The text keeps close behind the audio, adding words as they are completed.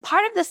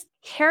part of this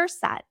care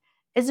set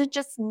isn't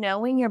just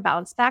knowing your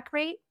bounce back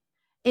rate,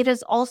 it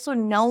is also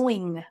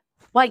knowing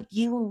what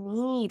you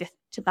need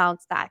to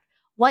bounce back,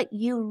 what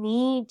you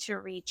need to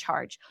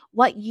recharge,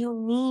 what you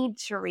need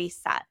to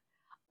reset.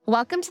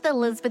 Welcome to the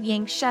Elizabeth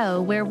Yang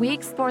Show, where we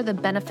explore the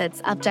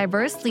benefits of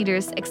diverse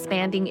leaders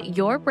expanding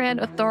your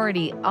brand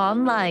authority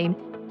online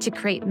to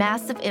create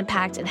massive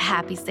impact and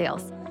happy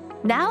sales.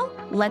 Now,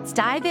 let's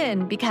dive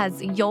in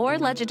because your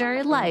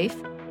legendary life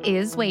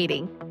is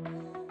waiting.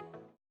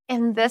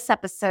 In this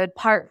episode,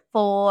 part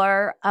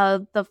 4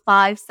 of the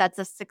 5 sets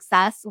of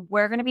success,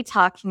 we're going to be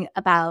talking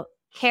about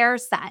care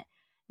set.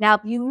 Now,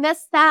 if you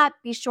missed that,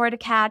 be sure to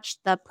catch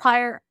the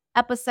prior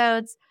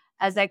episodes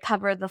as I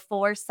cover the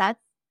 4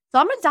 sets. So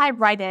I'm going to dive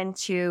right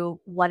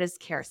into what is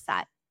care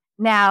set.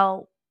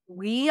 Now,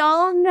 we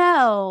all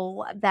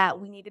know that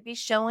we need to be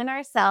showing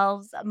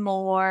ourselves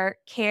more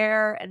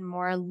care and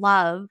more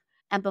love.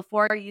 And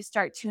before you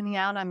start tuning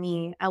out on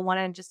me, I want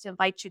to just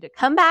invite you to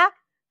come back,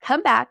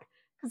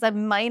 because I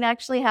might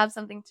actually have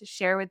something to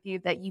share with you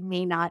that you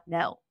may not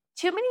know.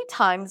 Too many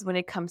times when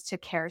it comes to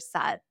care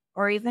set,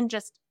 or even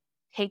just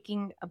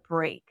taking a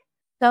break,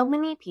 so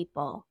many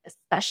people,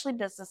 especially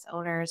business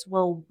owners,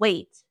 will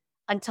wait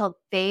until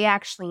they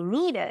actually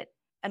need it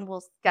and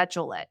will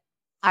schedule it.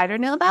 I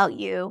don't know about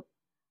you,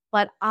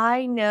 but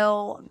I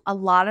know a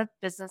lot of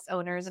business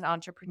owners and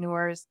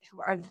entrepreneurs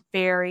who are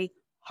very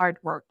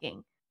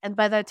hardworking. And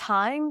by the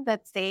time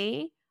that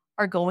they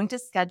are going to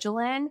schedule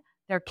in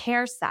their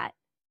care set,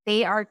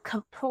 they are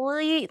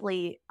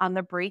completely on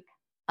the brink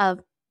of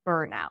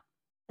burnout.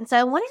 And so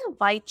I want to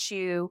invite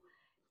you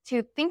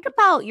to think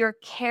about your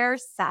care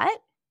set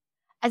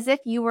as if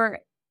you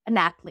were an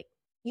athlete.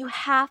 You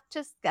have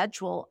to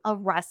schedule a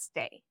rest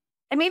day.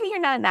 And maybe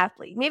you're not an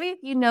athlete. Maybe if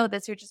you know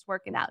this, you're just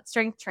working out,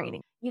 strength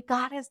training. You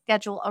got to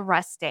schedule a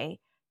rest day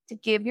to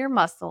give your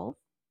muscles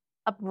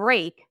a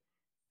break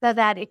so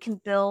that it can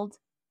build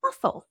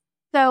muscle.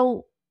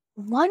 So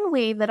one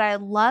way that I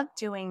love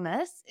doing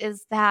this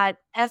is that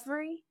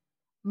every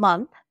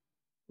month,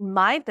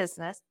 my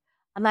business,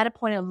 I'm at a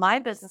point in my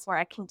business where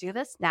I can do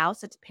this now.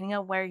 So depending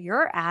on where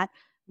you're at,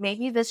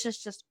 maybe this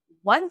is just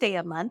one day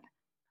a month.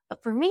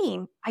 But for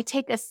me, I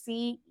take a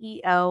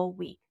CEO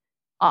week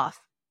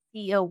off.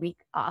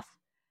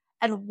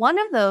 And one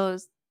of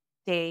those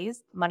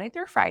days, Monday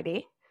through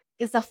Friday,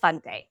 is a fun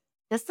day.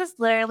 This is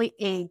literally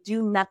a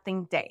do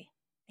nothing day.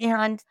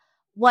 And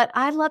what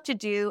I love to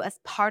do as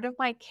part of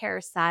my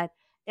care set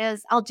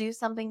is I'll do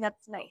something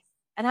that's nice.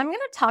 And I'm going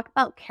to talk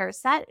about care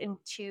set in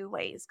 2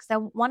 ways because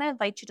I want to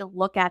invite you to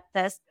look at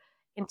this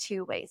in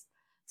 2 ways.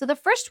 So the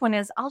first one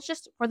is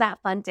for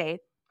that fun day,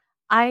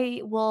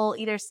 I will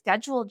either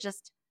schedule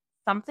just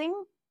something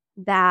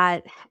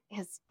that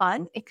is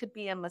fun. It could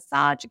be a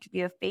massage, it could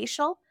be a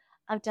facial.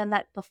 I've done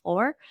that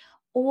before.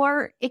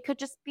 Or it could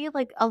just be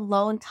like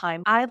alone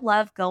time. I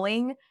love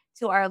going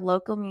to our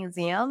local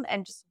museum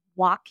and just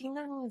walking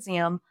the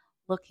museum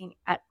looking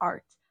at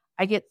art.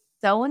 I get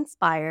so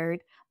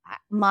inspired.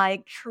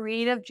 My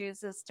creative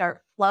juices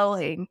start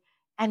flowing,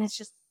 and it's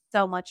just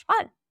so much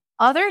fun.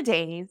 Other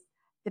days,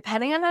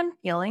 depending on how I'm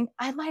feeling,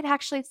 I might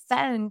actually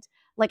spend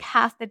like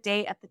half the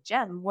day at the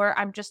gym where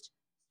I'm just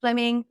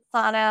swimming,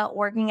 sauna,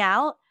 working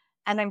out,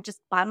 and I'm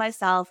just by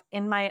myself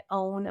in my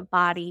own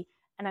body,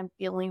 and I'm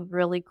feeling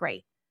really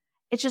great.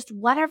 It's just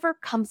whatever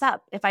comes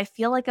up. If I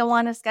feel like I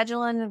want to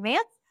schedule in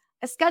advance,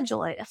 I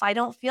schedule it. If I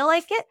don't feel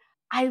like it,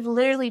 I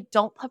literally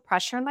don't put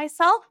pressure on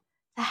myself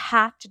to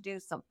have to do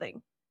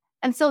something.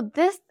 And so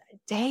this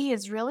day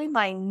is really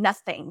my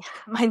nothing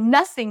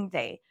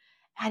day.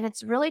 And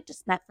it's really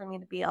just meant for me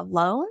to be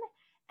alone.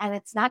 And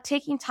it's not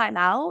taking time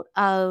out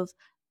of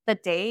the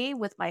day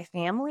with my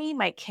family,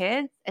 my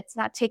kids. It's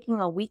not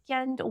taking a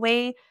weekend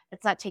away.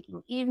 It's not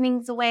taking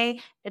evenings away.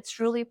 It's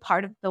really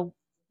part of the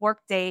work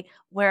day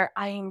where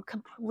I am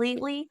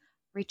completely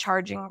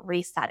recharging,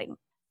 resetting.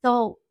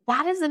 So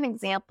that is an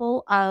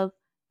example of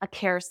a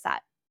care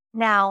set.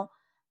 Now,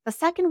 the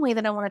second way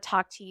that I want to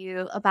talk to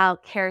you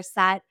about care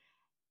set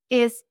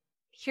is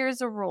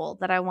here's a rule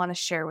that I want to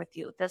share with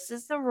you. This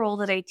is the rule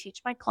that I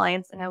teach my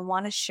clients, and I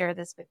want to share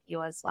this with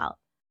you as well.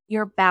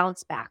 Your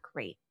bounce back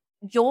rate.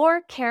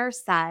 Your care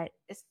set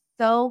is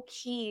so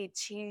key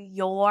to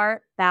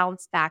your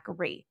bounce back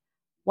rate.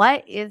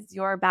 What is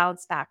your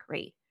bounce back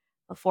rate?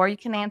 Before you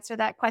can answer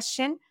that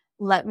question,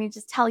 let me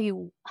just tell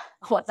you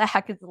what the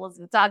heck is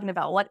Elizabeth talking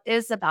about. What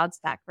is a bounce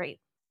back rate?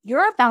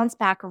 Your bounce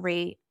back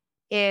rate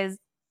is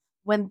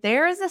when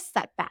there is a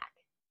setback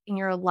in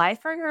your life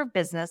or your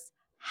business,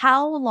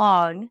 how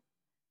long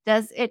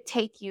does it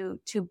take you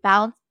to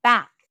bounce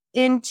back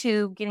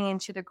into getting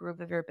into the groove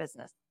of your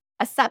business?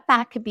 A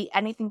setback could be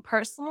anything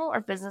personal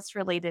or business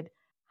related.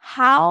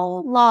 How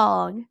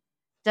long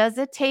does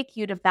it take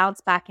you to bounce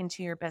back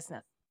into your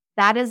business?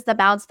 That is the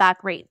bounce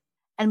back rate.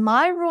 And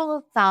my rule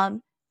of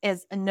thumb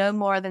is no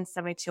more than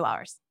 72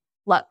 hours.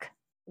 Look,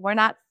 we're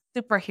not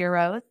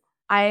superheroes.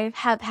 I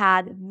have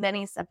had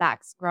many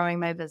setbacks growing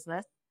my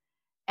business.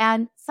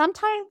 And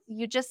sometimes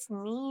you just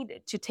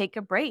need to take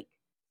a break.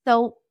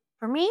 So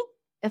for me,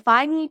 if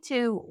I need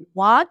to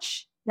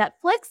watch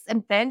Netflix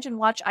and binge and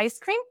watch ice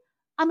cream,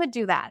 I'm going to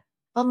do that.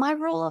 But my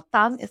rule of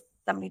thumb is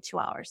 72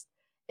 hours.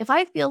 If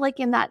I feel like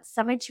in that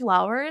 72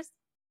 hours,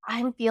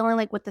 I'm feeling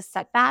like with the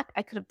setback,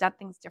 I could have done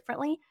things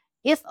differently.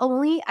 If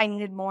only I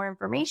needed more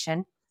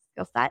information,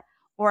 skill set,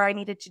 or I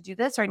needed to do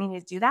this or I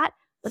needed to do that.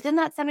 Within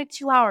that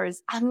 72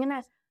 hours, I'm going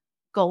to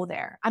go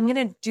there. I'm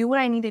going to do what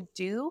I need to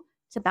do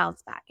to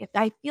bounce back. If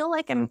I feel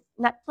like I'm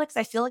Netflix,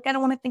 I feel like I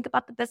don't want to think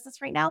about the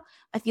business right now.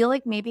 I feel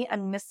like maybe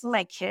I'm missing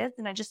my kids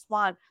and I just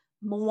want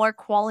more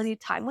quality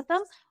time with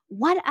them.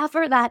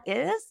 Whatever that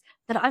is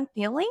that I'm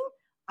feeling,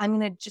 I'm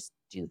going to just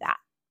do that.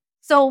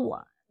 So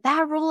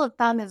that rule of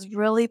thumb is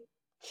really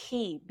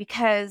key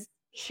because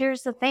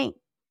here's the thing.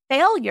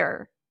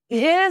 Failure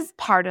is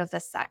part of the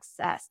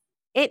success.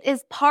 It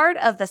is part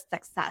of the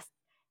success.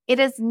 It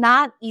is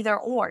not either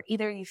or.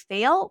 Either you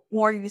fail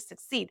or you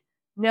succeed.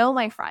 No,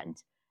 my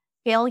friend,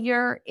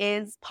 failure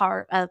is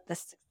part of the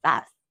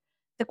success.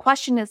 The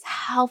question is,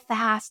 how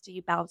fast do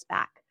you bounce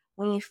back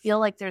when you feel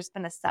like there's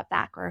been a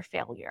setback or a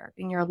failure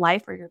in your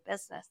life or your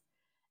business?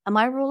 And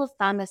my rule of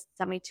thumb is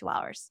 72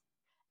 hours.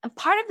 And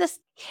part of this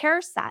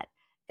care set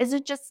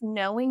isn't just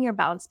knowing your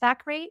bounce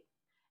back rate,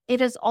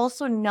 it is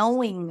also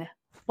knowing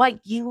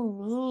what you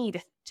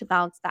need to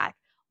bounce back,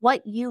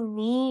 what you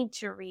need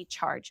to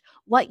recharge,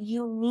 what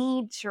you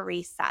need to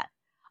reset.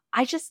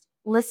 I just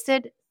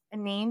listed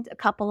and named a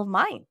couple of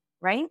mine,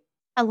 right?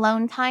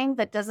 Alone time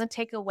that doesn't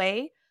take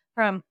away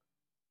from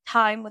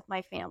time with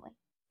my family.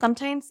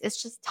 Sometimes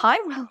it's just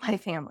time with my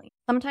family.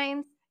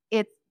 Sometimes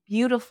it's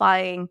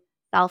beautifying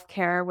self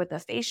care with a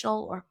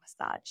facial or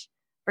massage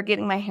or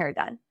getting my hair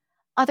done.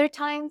 Other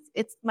times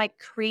it's my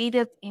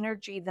creative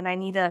energy that I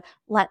need to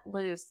let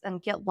loose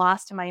and get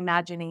lost in my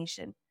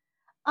imagination.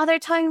 Other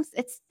times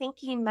it's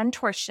thinking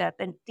mentorship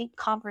and deep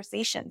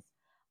conversations.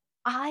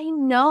 I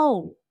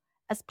know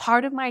as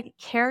part of my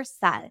care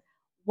set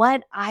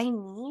what I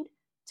need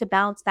to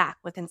bounce back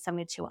within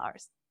 72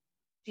 hours.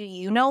 Do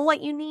you know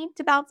what you need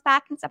to bounce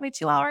back in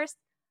 72 hours?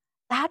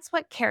 That's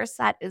what care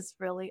set is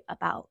really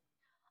about.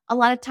 A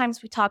lot of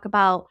times we talk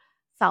about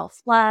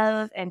self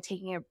love and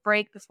taking a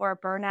break before a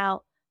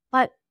burnout,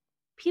 but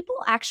people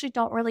actually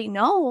don't really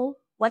know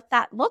what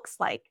that looks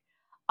like.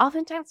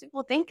 Oftentimes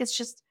people think it's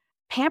just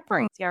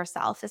pampering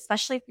yourself,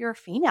 especially if you're a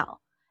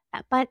female.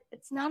 But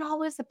it's not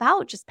always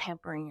about just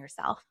pampering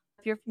yourself.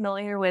 If you're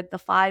familiar with the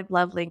 5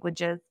 love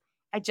languages,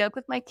 I joke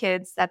with my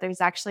kids that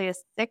there's actually a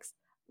sixth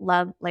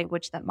love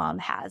language that mom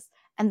has,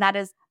 and that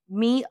is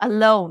me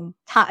alone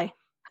time.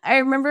 I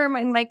remember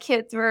when my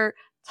kids were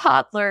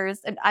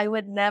toddlers and I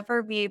would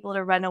never be able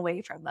to run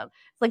away from them.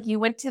 It's like you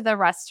went to the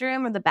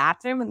restroom or the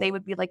bathroom and they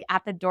would be like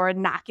at the door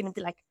knocking and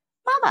be like,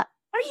 Mama,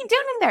 what are you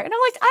doing in there? And I'm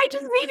like, I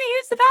just need to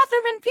use the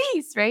bathroom in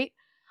peace, right?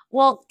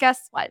 Well,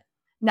 guess what?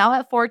 Now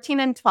at 14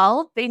 and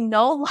 12, they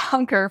no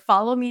longer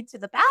follow me to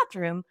the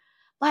bathroom.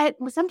 But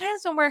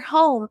sometimes when we're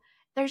home,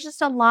 there's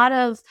just a lot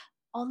of,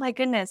 oh my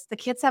goodness, the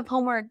kids have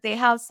homework, they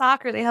have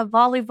soccer, they have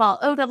volleyball.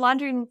 Oh, the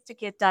laundry needs to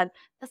get done.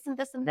 This and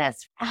this and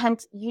this.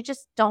 And you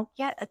just don't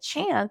get a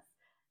chance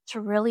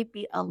to really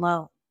be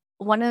alone.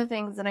 One of the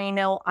things that I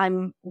know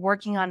I'm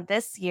working on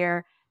this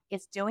year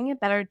is doing a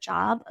better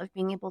job of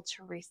being able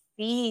to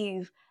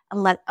receive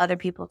and let other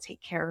people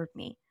take care of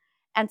me.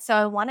 And so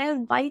I want to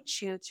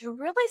invite you to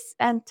really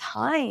spend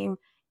time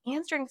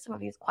answering some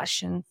of these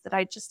questions that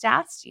I just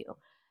asked you.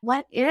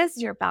 What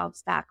is your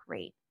bounce back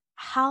rate?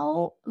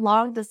 How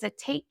long does it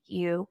take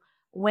you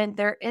when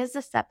there is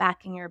a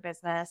setback in your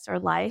business or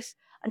life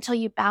until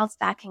you bounce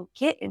back and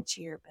get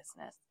into your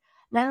business?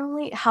 Not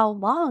only how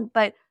long,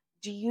 but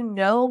do you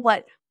know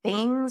what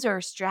things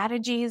or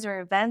strategies or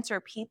events or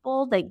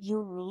people that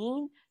you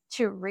need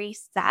to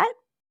reset?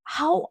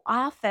 How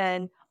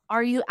often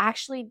are you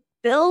actually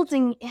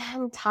building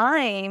in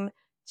time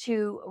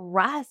to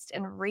rest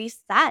and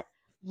reset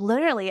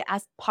literally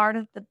as part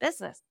of the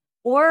business?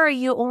 Or are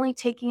you only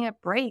taking a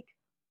break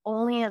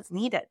only as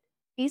needed?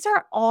 These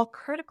are all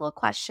critical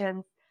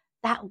questions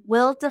that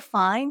will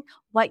define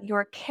what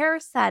your care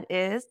set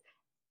is.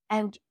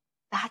 And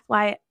that's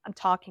why I'm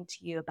talking to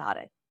you about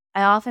it.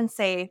 I often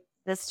say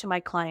this to my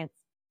clients.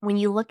 When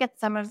you look at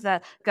some of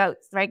the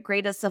GOATs, right,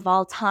 greatest of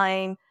all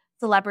time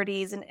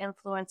celebrities and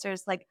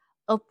influencers like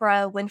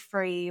Oprah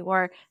Winfrey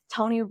or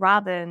Tony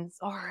Robbins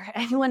or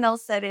anyone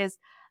else that is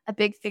a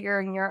big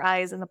figure in your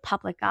eyes in the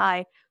public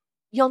eye,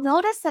 you'll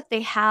notice that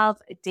they have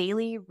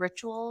daily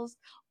rituals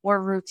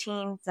or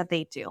routines that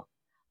they do,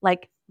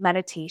 like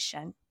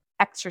meditation,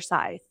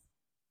 exercise.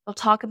 They'll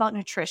talk about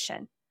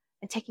nutrition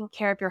and taking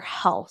care of your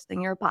health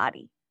and your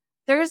body.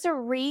 There's a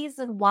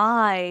reason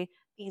why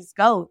these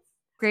GOATs,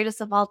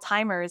 greatest of all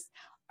timers,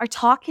 are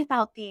talking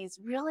about these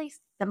really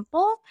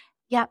simple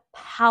yet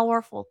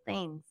powerful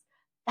things.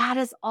 That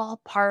is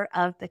all part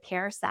of the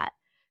care set.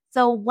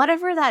 So,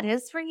 whatever that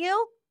is for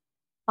you,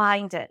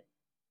 find it,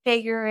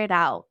 figure it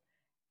out,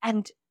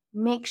 and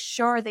make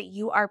sure that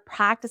you are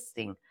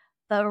practicing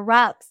the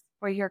reps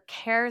for your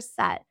care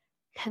set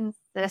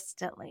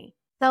consistently.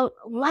 So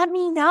let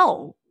me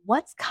know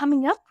what's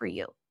coming up for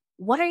you.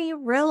 What are you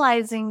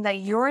realizing that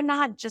you're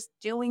not just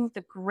doing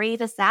the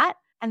greatest at,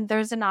 And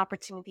there's an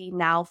opportunity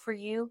now for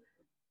you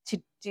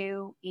to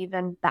do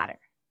even better.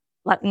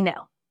 Let me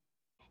know.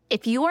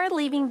 If you are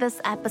leaving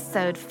this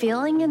episode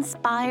feeling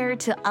inspired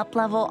to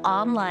uplevel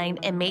online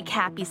and make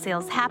happy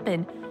sales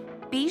happen,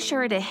 be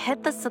sure to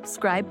hit the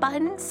subscribe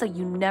button so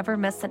you never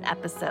miss an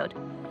episode.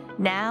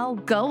 Now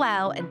go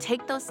out and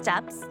take those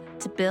steps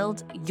to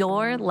build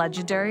your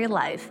legendary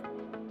life.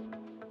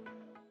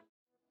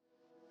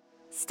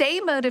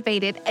 Stay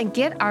motivated and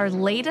get our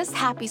latest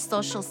happy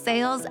social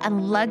sales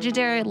and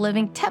legendary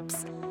living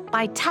tips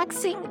by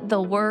texting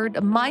the word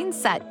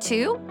mindset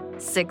to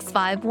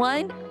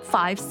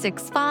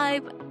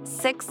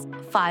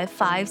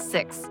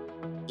 651-565-6556.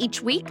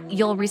 Each week,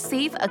 you'll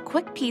receive a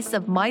quick piece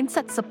of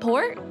mindset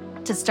support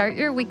to start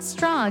your week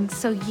strong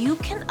so you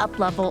can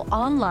uplevel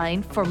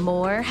online for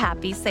more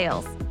happy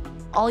sales.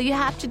 All you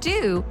have to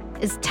do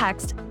is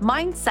text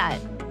mindset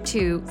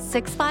to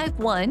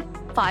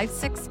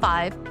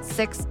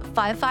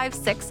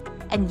 651-565-6556,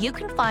 and you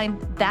can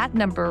find that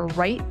number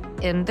right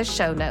in the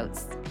show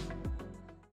notes.